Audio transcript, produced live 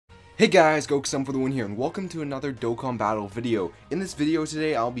Hey guys, Dokkan for the win here, and welcome to another Dokkan Battle video. In this video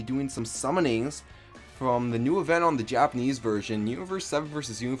today, I'll be doing some summonings from the new event on the Japanese version, Universe 7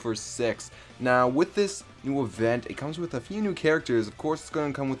 versus Universe 6. Now, with this new event, it comes with a few new characters. Of course, it's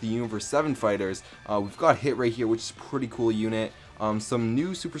going to come with the Universe 7 fighters. We've got Hit right here, which is a pretty cool unit. Some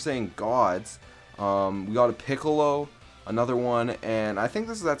new Super Saiyan gods. We got a Piccolo, another one, and I think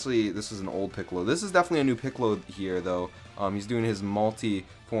this is an old Piccolo. This is definitely a new Piccolo here, though. He's doing his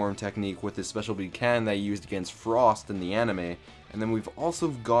multi-form technique with his special beam cannon that he used against Frost in the anime. And then we've also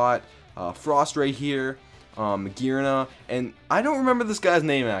got Frost right here, Girna, and I don't remember this guy's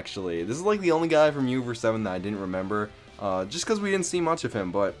name actually. This is like the only guy from Universe 7 that I didn't remember, just because we didn't see much of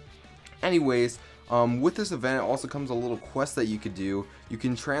him. But anyways, with this event, it also comes a little quest that you could do. You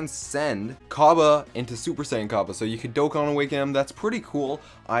can transcend Kaba into Super Saiyan Kaba, so you could Dokkan Awaken him. That's pretty cool.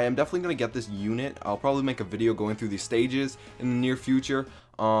 I am definitely going to get this unit. I'll probably make a video going through these stages in the near future.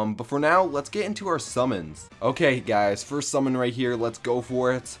 But for now, let's get into our summons. Okay, guys, first summon right here. Let's go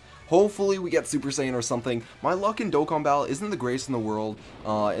for it. Hopefully we get Super Saiyan or something. My luck in Dokkan Battle isn't the greatest in the world.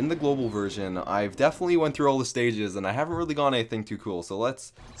 In the global version, I've definitely went through all the stages, and I haven't really gotten anything too cool. So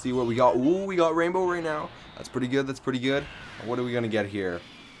let's see what we got. Ooh, we got Rainbow right now. That's pretty good. That's pretty good. What are we going to get here?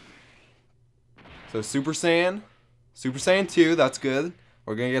 So Super Saiyan. Super Saiyan 2. That's good.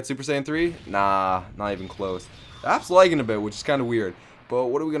 We're going to get Super Saiyan 3? Nah, not even close. The app's lagging a bit, which is kind of weird. But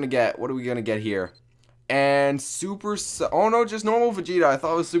what are we going to get? What are we going to get here? And oh no, just normal Vegeta. I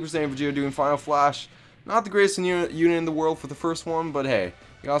thought it was Super Saiyan Vegeta doing Final Flash. Not the greatest unit in the world for the first one, but hey,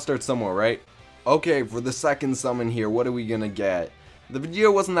 you gotta start somewhere, right? Okay, for the second summon here, what are we gonna get? The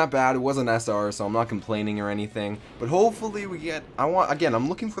Vegeta wasn't that bad. It wasn't SR, so I'm not complaining or anything. But hopefully we get. I'm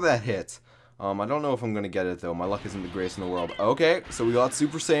looking for that hit. I don't know if I'm gonna get it though. My luck isn't the greatest in the world. Okay, so we got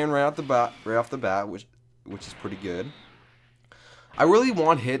Super Saiyan right off the bat, which is pretty good. I really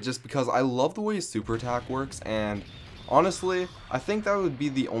want Hit just because I love the way his super attack works, and honestly, I think that would be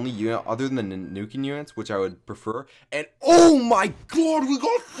the only unit other than the Nukin units which I would prefer. And oh my god, we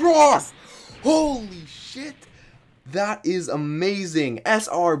got Frost! Holy shit! That is amazing.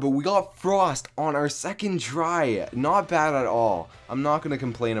 SR, but we got Frost on our second try. Not bad at all. I'm not going to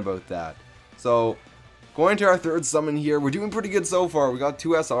complain about that. So, going to our third summon here, we're doing pretty good so far. We got 2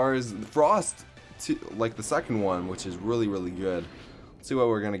 SRs. Frost, like the second one, which is really, really good. Let's see what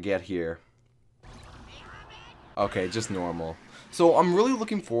we're gonna get here. Okay, just normal. So I'm really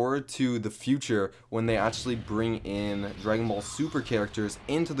looking forward to the future when they actually bring in Dragon Ball Super characters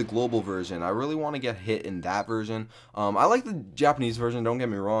into the global version. I really want to get Hit in that version. I like the Japanese version, don't get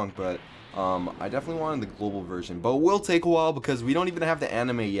me wrong, but I definitely wanted the global version. But it will take a while because we don't even have the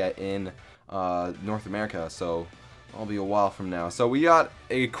anime yet in North America, so I'll be a while from now. So we got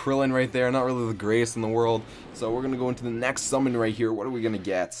a Krillin right there, not really the greatest in the world. So we're going to go into the next summon right here. What are we going to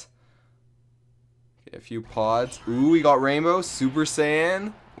get? Okay, a few pods. Ooh, we got Rainbow, Super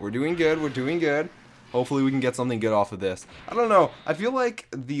Saiyan. We're doing good, we're doing good. Hopefully we can get something good off of this. I don't know, I feel like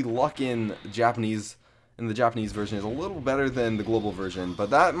the luck in the Japanese version is a little better than the global version. But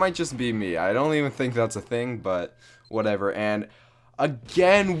that might just be me. I don't even think that's a thing, but whatever. And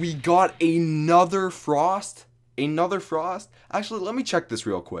again, we got another Frost. Another Frost? Actually, let me check this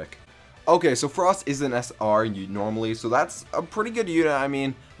real quick. Okay, so Frost is an SR normally, so that's a pretty good unit. I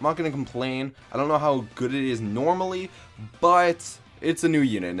mean, I'm not going to complain. I don't know how good it is normally, but it's a new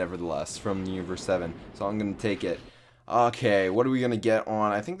unit nevertheless from Universe 7, so I'm going to take it. Okay, what are we going to get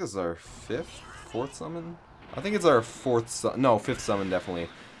on? I think this is our fourth summon? I think it's our fifth summon definitely.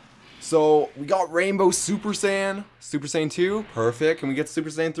 So, we got Rainbow Super Saiyan 2, perfect. Can we get Super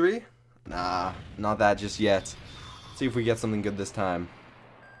Saiyan 3? Nah, not that just yet. Let's see if we get something good this time.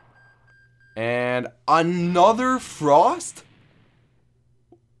 And another Frost?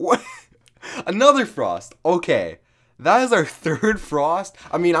 What? Another Frost. Okay. That is our third Frost.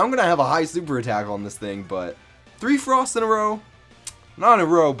 I mean, I'm going to have a high super attack on this thing, but 3 Frosts in a row? Not in a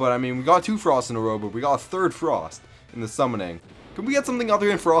row, but I mean, we got 2 Frosts in a row, but we got a third Frost in the summoning. Can we get something other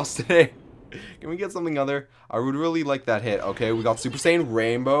than Frost today? Can we get something other? I would really like that hit. Okay, we got Super Saiyan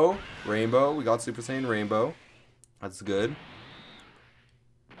Rainbow. We got Super Saiyan Rainbow. That's good.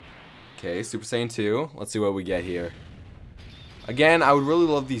 Okay, Super Saiyan 2. Let's see what we get here. Again, I would really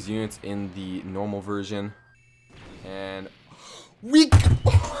love these units in the normal version. And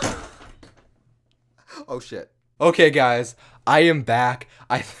oh shit. Okay guys, I am back.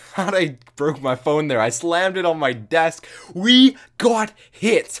 I thought I broke my phone there. I slammed it on my desk. We got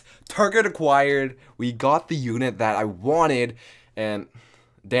hit. Target acquired. We got the unit that I wanted, and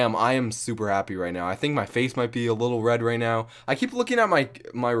damn, I am super happy right now. I think my face might be a little red right now. I keep looking at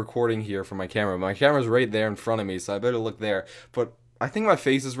my recording here from my camera. My camera's right there in front of me, so I better look there. But I think my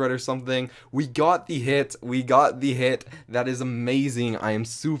face is red or something. We got the hit. We got the hit. That is amazing. I am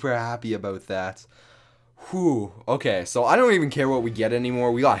super happy about that. Whew. Okay, so I don't even care what we get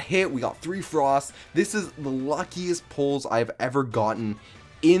anymore. We got hit. We got 3 frosts. This is the luckiest pulls I've ever gotten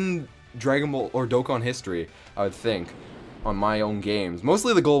in Dragon Ball or Dokkan history, I would think, on my own games.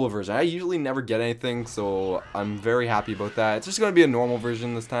 Mostly the global version. I usually never get anything, so I'm very happy about that. It's just going to be a normal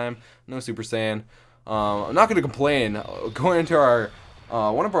version this time. No Super Saiyan. I'm not going to complain. Going into our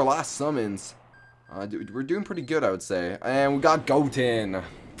one of our last summons, we're doing pretty good, I would say. And we got Goten.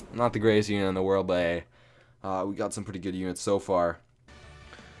 Not the greatest unit in the world, but we got some pretty good units so far.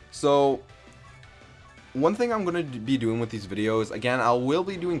 So, one thing I'm going to be doing with these videos, again, I will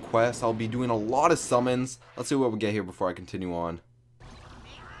be doing quests. I'll be doing a lot of summons. Let's see what we get here before I continue on.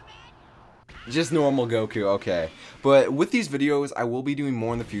 Just normal Goku, okay. But with these videos, I will be doing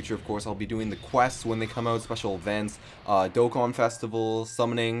more in the future, of course. I'll be doing the quests when they come out, special events, Dokkan festivals,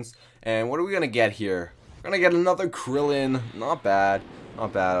 summonings. And what are we going to get here? We're going to get another Krillin. Not bad.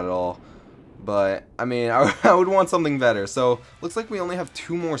 Not bad at all. But, I mean, I would want something better. So, looks like we only have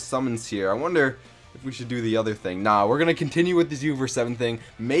 2 more summons here. I wonder if we should do the other thing. Nah, we're going to continue with this Universe 7 thing.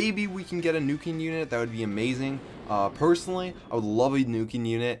 Maybe we can get a nuking unit. That would be amazing. Personally, I would love a nuking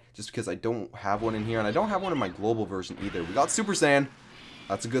unit just because I don't have one in here. And I don't have one in my global version either. We got Super Saiyan.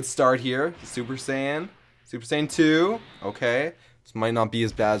 That's a good start here. Super Saiyan. Super Saiyan 2. Okay. This might not be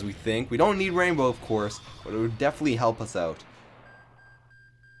as bad as we think. We don't need Rainbow, of course. But it would definitely help us out.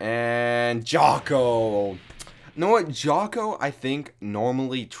 And Jocko. You know what? Jocko, I think,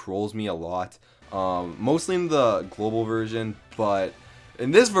 normally trolls me a lot. Mostly in the global version, but in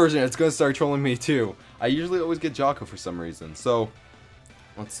this version, it's going to start trolling me too. I usually always get Jocko for some reason. So,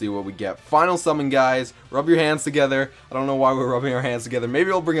 let's see what we get. Final summon, guys. Rub your hands together. I don't know why we're rubbing our hands together. Maybe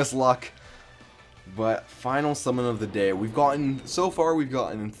it'll bring us luck. But final summon of the day. So far, we've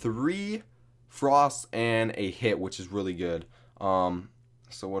gotten 3 frosts and a hit, which is really good.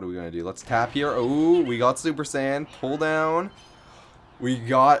 So what are we going to do? Let's tap here. Oh, we got Super Saiyan. Pull down. We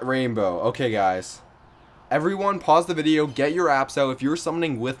got Rainbow. Okay, guys. Everyone, pause the video. Get your apps out. If you're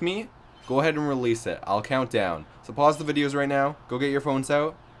summoning with me, go ahead and release it. I'll count down. So pause the videos right now. Go get your phones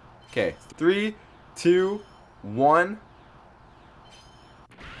out. Okay. 3, 2, 1.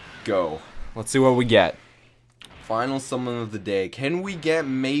 Go. Let's see what we get. Final summon of the day. Can we get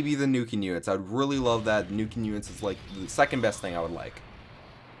maybe the nuking units? I'd really love that. Nuking units is like the second best thing I would like.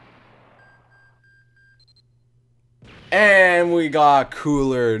 And we got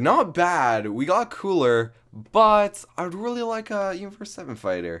Cooler. Not bad. We got Cooler, but I'd really like a Universe 7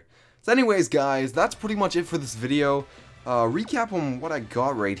 fighter. So anyways, guys, that's pretty much it for this video. Recap on what I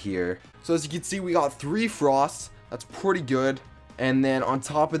got right here. So as you can see, we got 3 frosts. That's pretty good. And then on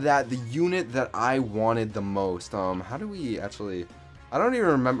top of that, the unit that I wanted the most. How do we actually... I don't even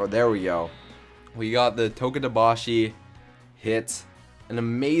remember. There we go. We got the Tokadabashi hit. An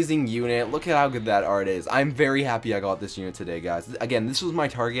amazing unit. Look at how good that art is. I'm very happy I got this unit today, guys. Again, this was my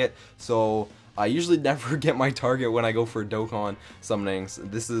target, so I usually never get my target when I go for Dokkan summonings.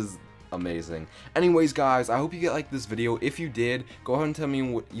 This is amazing. Anyways, guys, I hope you liked this video. If you did, go ahead and tell me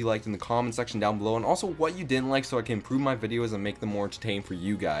what you liked in the comment section down below, and also what you didn't like so I can improve my videos and make them more entertaining for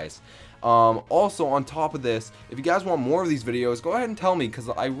you guys. Also, on top of this, if you guys want more of these videos, go ahead and tell me, because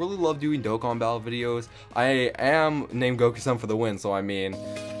I really love doing Dokkan Battle videos. I am named Goku-san for the win, so I mean,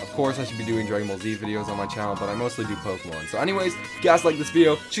 of course I should be doing Dragon Ball Z videos on my channel, but I mostly do Pokemon. So anyways, if you guys like this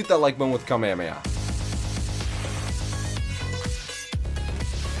video, shoot that like button with Kamehameha.